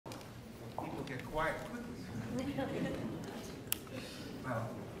quiet quickly. Well,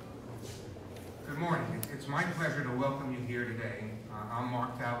 good morning. It's my pleasure to welcome you here today. I'm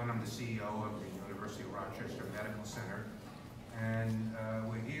Mark Talbot. I'm the CEO of the University of Rochester Medical Center. And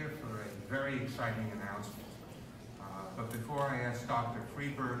we're here for a very exciting announcement. But before I ask Dr.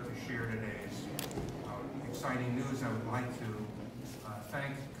 Freeberg to share today's exciting news, I would like to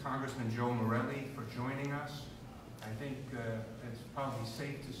thank Congressman Joe Morelli for joining us. I think it's probably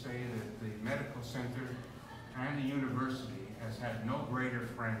safe to say that the medical center and the university has had no greater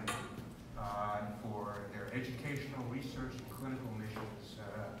friend for their educational research and clinical missions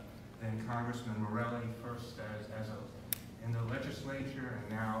than Congressman Morelli, first in the legislature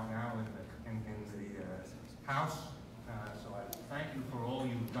and now in the House. So I thank you for all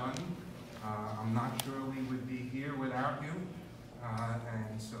you've done. I'm not sure we would be here without you.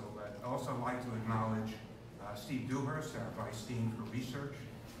 And so I'd also like to acknowledge Steve Dewhurst, our Vice Dean for Research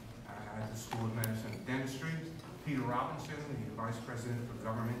at the School of Medicine and Dentistry, Peter Robinson, the Vice President for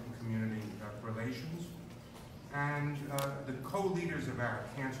Government and Community Relations, and the co-leaders of our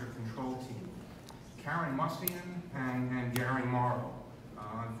cancer control team, Karen Mustian and Gary Morrow.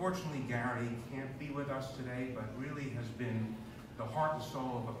 Unfortunately, Gary can't be with us today, but really has been the heart and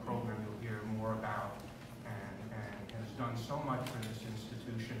soul of a program you'll hear more about, and has done so much for this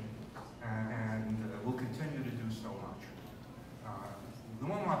institution, and will continue to do so much. The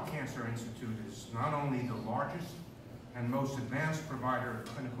Wilmot Cancer Institute is not only the largest and most advanced provider of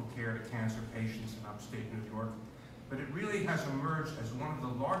clinical care to cancer patients in upstate New York, but it really has emerged as one of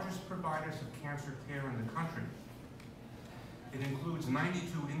the largest providers of cancer care in the country. It includes 92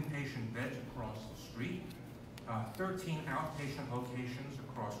 inpatient beds across the street, 13 outpatient locations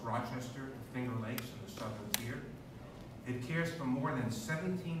across Rochester and Finger Lakes in the southern tier. It cares for more than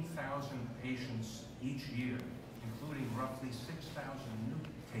 17,000 patients each year, including roughly 6,000 new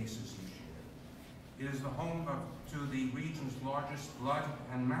cases each year. It is the home to the region's largest blood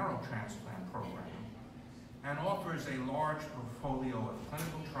and marrow transplant program, and offers a large portfolio of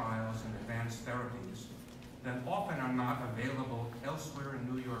clinical trials and advanced therapies that often are not available elsewhere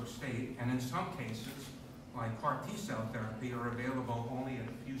in New York State, and in some cases, like CAR T-cell therapy, are available only at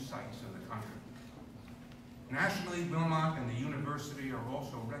a few sites in the country. Nationally, Wilmot and the university are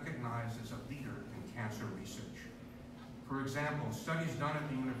also recognized as a leader in cancer research. For example, studies done at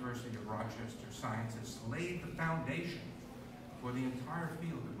the University of Rochester scientists laid the foundation for the entire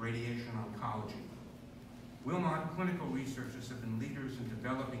field of radiation oncology. Wilmot clinical researchers have been leaders in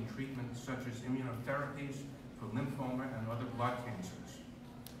developing treatments such as immunotherapies for lymphoma and other blood cancers.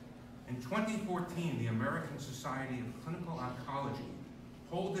 In 2014, the American Society of Clinical Oncology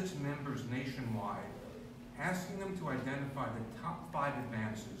polled its members nationwide, asking them to identify the top 5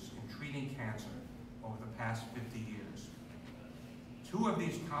 advances in treating cancer over the past 50 years. 2 of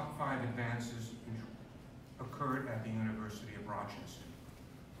these top 5 advances occurred at the University of Rochester.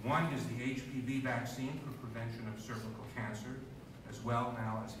 One is the HPV vaccine for prevention of cervical cancer, as well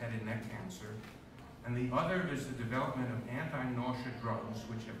now as head and neck cancer. And the other is the development of anti-nausea drugs,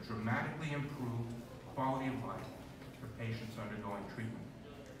 which have dramatically improved quality of life for patients undergoing treatment.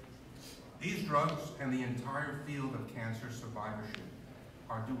 These drugs and the entire field of cancer survivorship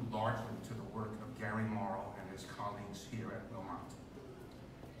are due largely to the work of Gary Morrow and his colleagues here at Wilmot.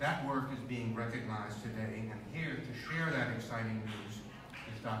 That work is being recognized today, and here to share that exciting news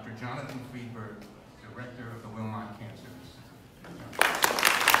is Dr. Jonathan Freeberg, Director of the Wilmot Cancer Institute.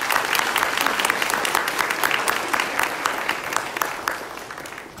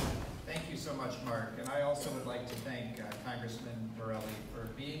 Thank you so much, Mark. And I also would like to thank Congressman Morelli for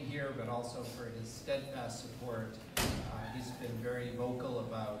being here, but also for his steadfast support. He's been very vocal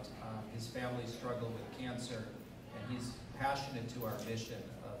about his family's struggle with cancer, and he's passionate to our mission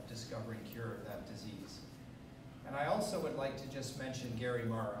of discovering cure of that disease. And I also would like to just mention Gary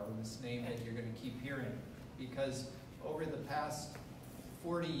Morrow, this name that you're going to keep hearing, because over the past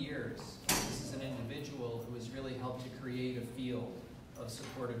 40 years, this is an individual who has really helped to create a field of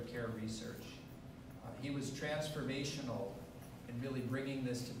supportive care research. He was transformational in really bringing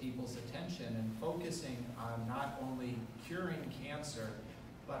this to people's attention and focusing on not only curing cancer,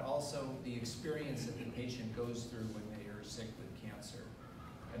 but also the experience that the patient goes through when they are sick with cancer.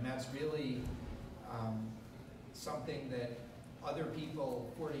 And that's really something that other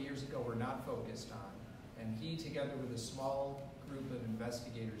people 40 years ago were not focused on. And he, together with a small group of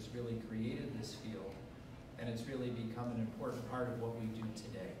investigators, really created this field, and it's really become an important part of what we do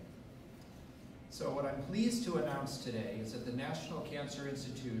today. So what I'm pleased to announce today is that the National Cancer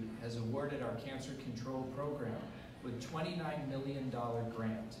Institute has awarded our cancer control program with a $29 million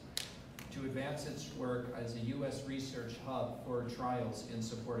grant. to advance its work as a U.S. research hub for trials in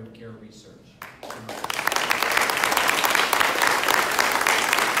supportive care research.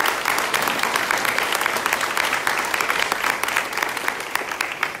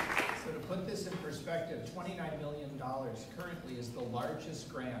 So to put this in perspective, $29 million currently is the largest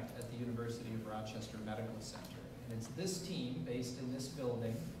grant at the University of Rochester Medical Center. And it's this team, based in this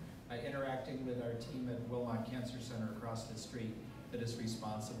building, interacting with our team at Wilmot Cancer Center across the street, that is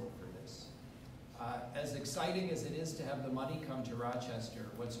responsible for this. As exciting as it is to have the money come to Rochester,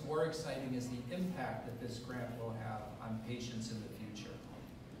 what's more exciting is the impact that this grant will have on patients in the future.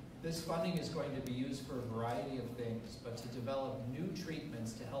 This funding is going to be used for a variety of things, but to develop new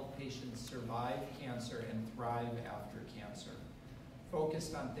treatments to help patients survive cancer and thrive after cancer,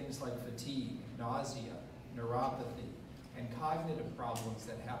 focused on things like fatigue, nausea, neuropathy, and cognitive problems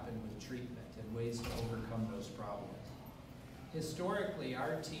that happen with treatment and ways to overcome those problems. Historically,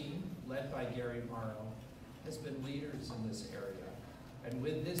 our team, led by Gary Morrow, has been leaders in this area. And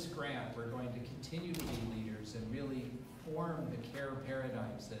with this grant, we're going to continue to be leaders and really form the care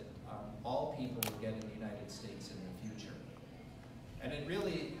paradigms that all people will get in the United States in the future. And it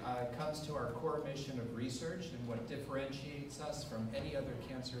really comes to our core mission of research, and what differentiates us from any other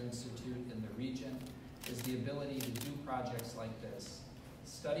cancer institute in the region is the ability to do projects like this,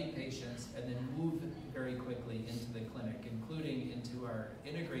 study patients, and then move very quickly into the clinic, including into our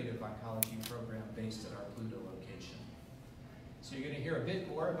integrative oncology program based at our Pluto location. So you're going to hear a bit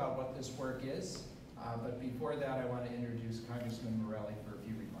more about what this work is, but before that I want to introduce Congressman Morelli for a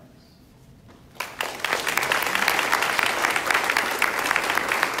few remarks.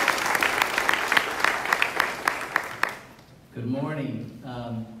 Good morning.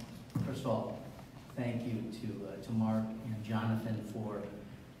 First of all, thank you to Mark and Jonathan for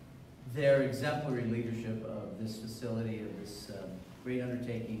their exemplary leadership of this facility, of this great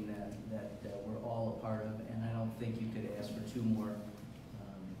undertaking that we're all a part of. And I don't think you could ask for two more,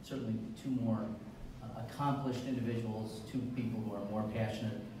 certainly two more accomplished individuals, two people who are more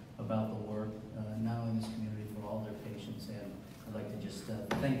passionate about the work, not only in this community, for all their patients. And I'd like to just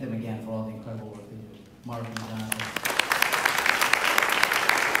thank them again for all the incredible work they do. Mark and Jonathan.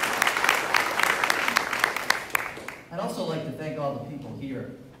 I'd also like to thank all the people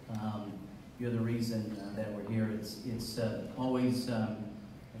here. You're the reason that we're here. It's always, I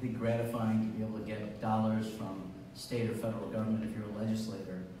think, gratifying to be able to get dollars from state or federal government if you're a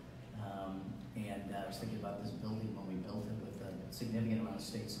legislator. And I was thinking about this building when we built it with a significant amount of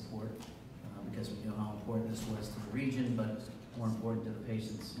state support because we knew how important this was to the region, but more important to the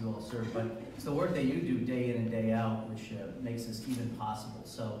patients you all serve. But it's the work that you do day in and day out which makes this even possible.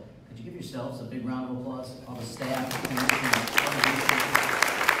 So could you give yourselves a big round of applause, all the staff,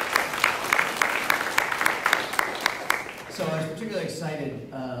 So I was particularly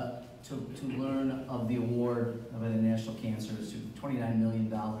excited to learn of the award by the National Cancer Institute, $29 million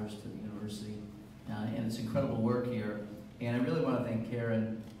to the university, and it's incredible work here. And I really want to thank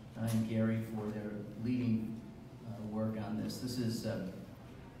Karen and Gary for their leading work on this. This is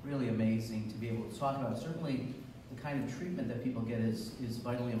really amazing to be able to talk about. Certainly, the kind of treatment that people get is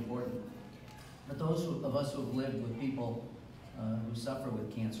vitally important. But those of us who have lived with people who suffer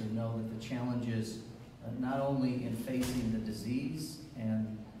with cancer know that the challenge is not only in facing the disease,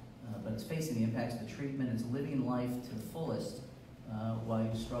 but it's facing the impacts of the treatment. It's living life to the fullest while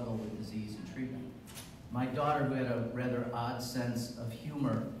you struggle with disease and treatment. My daughter, who had a rather odd sense of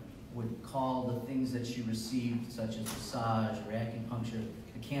humor, would call the things that she received, such as massage or acupuncture,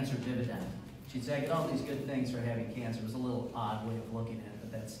 the cancer dividend. She'd say, I get all these good things for having cancer. It was a little odd way of looking at it,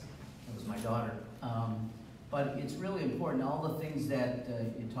 but that was my daughter. But it's really important, all the things that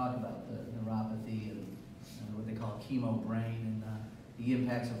you talk about, the neuropathy and what they call chemo brain, and the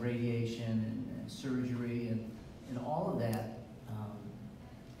impacts of radiation and surgery and all of that,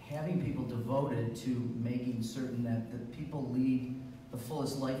 having people devoted to making certain that people lead the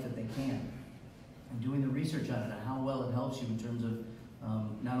fullest life that they can, and doing the research on it and how well it helps you in terms of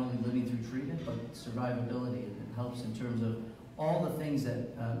not only living through treatment, but survivability. It helps in terms of all the things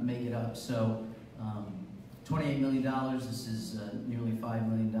that make it up. So $28 million, this is nearly $5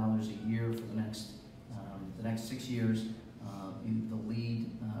 million a year for the next 6 years. The lead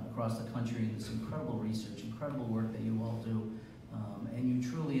across the country in this incredible research, incredible work that you all do, and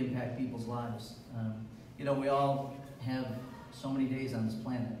you truly impact people's lives. You know, we all have so many days on this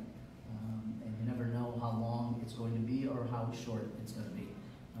planet, and you never know how long it's going to be or how short it's going to be.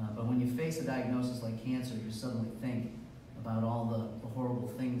 But when you face a diagnosis like cancer, you suddenly think about all the horrible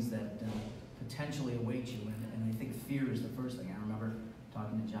things that potentially await you, and I think fear is the first thing. I remember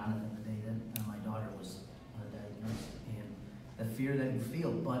talking to Jonathan the day that my daughter was diagnosed, and the fear that you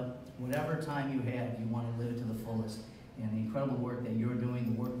feel. But whatever time you have, you want to live it to the fullest. And the incredible work that you're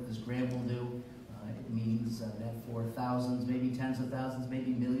doing, the work that this grant will do, it means that for thousands, maybe tens of thousands,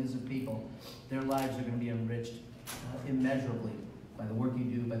 maybe millions of people, their lives are going to be enriched immeasurably by the work you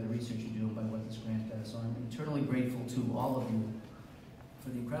do, by the research you do, and by what this grant does. So I'm eternally grateful to all of you for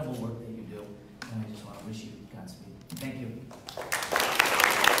the incredible work that you do, and I just want to wish you Godspeed. Thank you.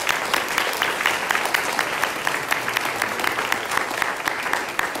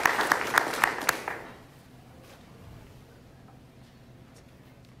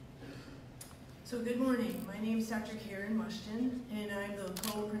 So good morning. My name is Dr. Karen Mushton, and I'm the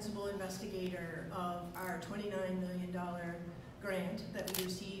co-principal investigator of our $29 million grant that we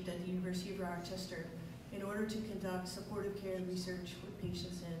received at the University of Rochester in order to conduct supportive care research with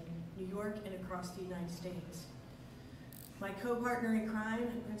patients in New York and across the United States. My co-partner in crime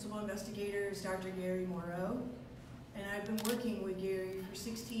and principal investigator is Dr. Gary Moreau, and I've been working with Gary for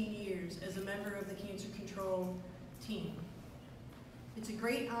 16 years as a member of the cancer control team. It's a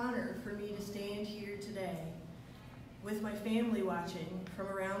great honor for me to stand here today with my family watching from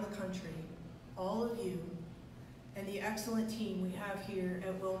around the country, all of you, and the excellent team we have here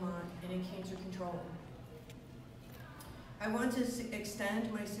at Wilmot and in cancer control. I want to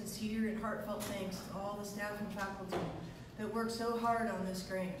extend my sincere and heartfelt thanks to all the staff and faculty that work so hard on this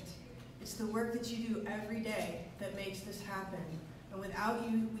grant. It's the work that you do every day that makes this happen, and without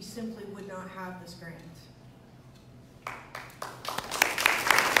you, we simply would not have this grant.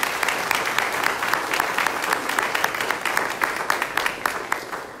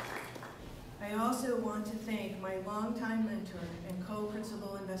 I also want to thank my longtime mentor and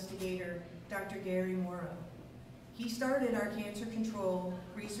co-principal investigator, Dr. Gary Moreau. He started our cancer control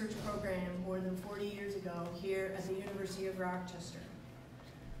research program more than 40 years ago here at the University of Rochester.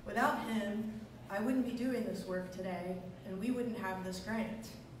 Without him, I wouldn't be doing this work today, and we wouldn't have this grant.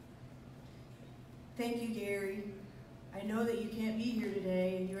 Thank you, Gary. I know that you can't be here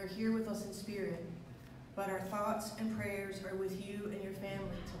today, and you are here with us in spirit, but our thoughts and prayers are with you and your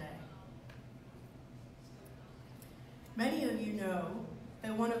family today. Many of you know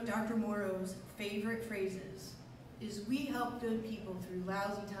that one of Dr. Moreau's favorite phrases is, "We help good people through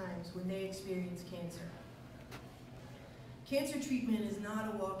lousy times when they experience cancer." Cancer treatment is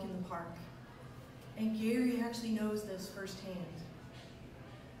not a walk in the park, and Gary actually knows this firsthand.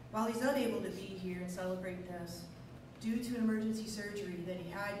 While he's unable to be here and celebrate this, due to an emergency surgery that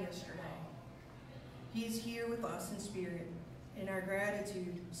he had yesterday, he is here with us in spirit, and our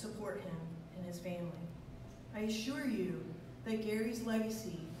gratitude support him and his family. I assure you that Gary's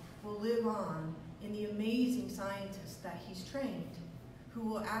legacy will live on in the amazing scientists that he's trained, who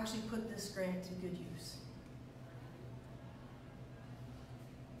will actually put this grant to good use.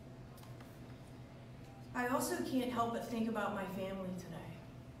 I also can't help but think about my family today.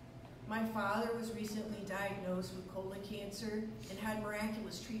 My father was recently diagnosed with colon cancer and had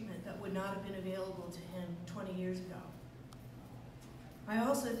miraculous treatment that would not have been available to him 20 years ago. I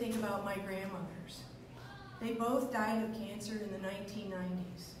also think about my grandmothers. They both died of cancer in the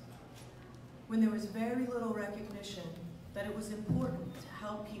 1990s, when there was very little recognition that it was important to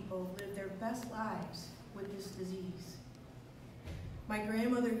help people live their best lives with this disease. My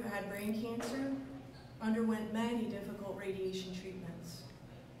grandmother, who had brain cancer, underwent many difficult radiation treatments.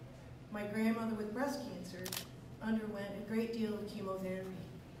 My grandmother with breast cancer underwent a great deal of chemotherapy.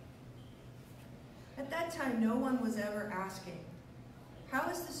 At that time, no one was ever asking,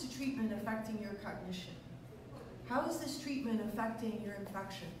 how is this treatment affecting your cognition? How is this treatment affecting your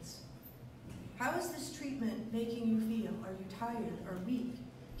infections? How is this treatment making you feel? Are you tired or weak?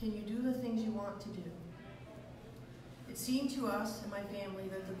 Can you do the things you want to do? It seemed to us and my family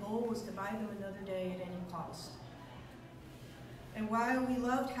that the goal was to buy them another day at any cost. And while we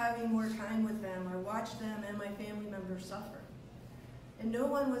loved having more time with them, I watched them and my family members suffer. And no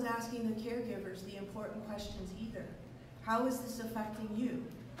one was asking the caregivers the important questions either. How is this affecting you,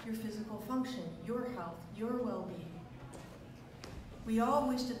 your physical function, your health, your well-being? We all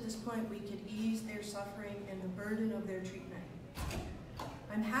wished at this point we could ease their suffering and the burden of their treatment.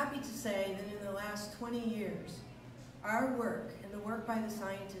 I'm happy to say that in the last 20 years, our work and the work by the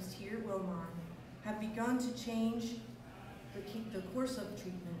scientists here at Wilmot have begun to change the course of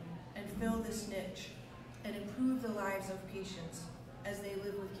treatment and fill this niche and improve the lives of patients as they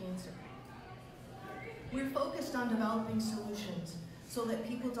live with cancer. We're focused on developing solutions so that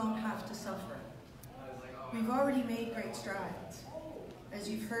people don't have to suffer. We've already made great strides. As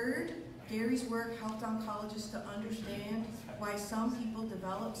you've heard, Gary's work helped oncologists to understand why some people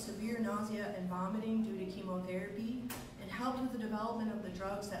develop severe nausea and vomiting due to chemotherapy, and helped with the development of the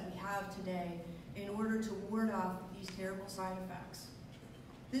drugs that we have today in order to ward off these terrible side effects.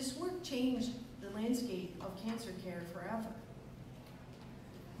 This work changed the landscape of cancer care forever.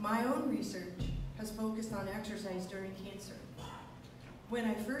 My own research has focused on exercise during cancer. When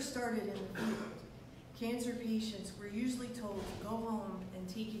I first started in the field, cancer patients were usually told to go home and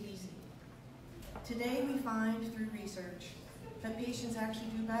take it easy. Today we find through research that patients actually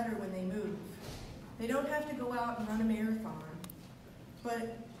do better when they move. They don't have to go out and run a marathon,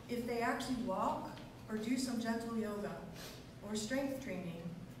 but if they actually walk or do some gentle yoga or strength training,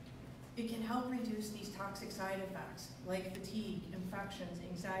 it can help reduce these toxic side effects like fatigue, infections,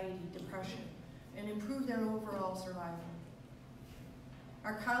 anxiety, depression, and improve their overall survival.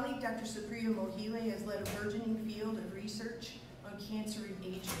 Our colleague, Dr. Supriya Mohile, has led a burgeoning field of research on cancer and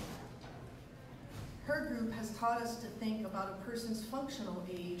aging. Her group has taught us to think about a person's functional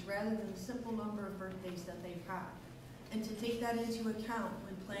age rather than the simple number of birthdays that they've had, and to take that into account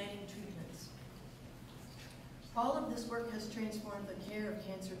when planning treatments. All of this work has transformed the care of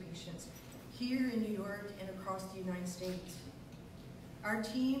cancer patients here in New York and across the United States. Our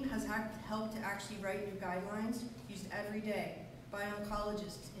team has helped to actually write new guidelines used every day by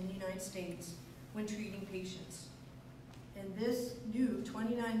oncologists in the United States when treating patients. And this new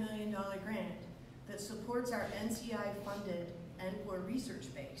 $29 million grant that supports our NCI-funded NCOR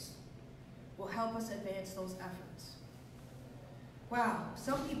research base will help us advance those efforts. Wow,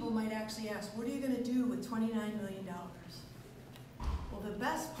 some people might actually ask, what are you going to do with $29 million? Well, the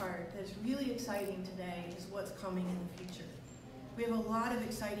best part that's really exciting today is what's coming in the future. We have a lot of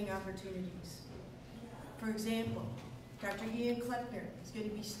exciting opportunities. For example, Dr. Ian Kleckner is going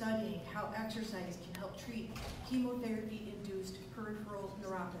to be studying how exercise can help treat chemotherapy-induced peripheral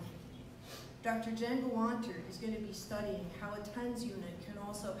neuropathy. Dr. Jen Gawanter is going to be studying how a TENS unit can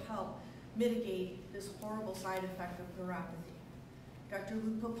also help mitigate this horrible side effect of neuropathy. Dr.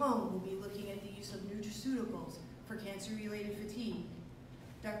 Luc Papone will be looking at the use of nutraceuticals for cancer-related fatigue.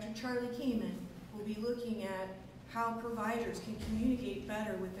 Dr. Charlie Kamen will be looking at how providers can communicate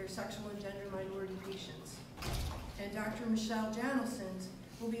better with their sexual and gender minority patients. And Dr. Michelle Janelsons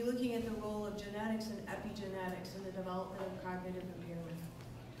will be looking at the role of genetics and epigenetics in the development of cognitive impairment.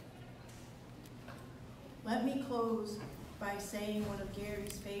 Let me close by saying one of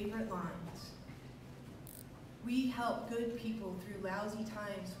Gary's favorite lines. We help good people through lousy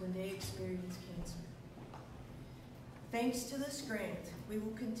times when they experience cancer. Thanks to this grant, we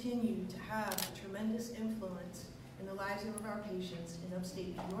will continue to have a tremendous influence in the lives of our patients in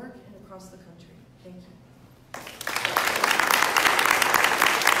upstate New York and across the country. Thank you.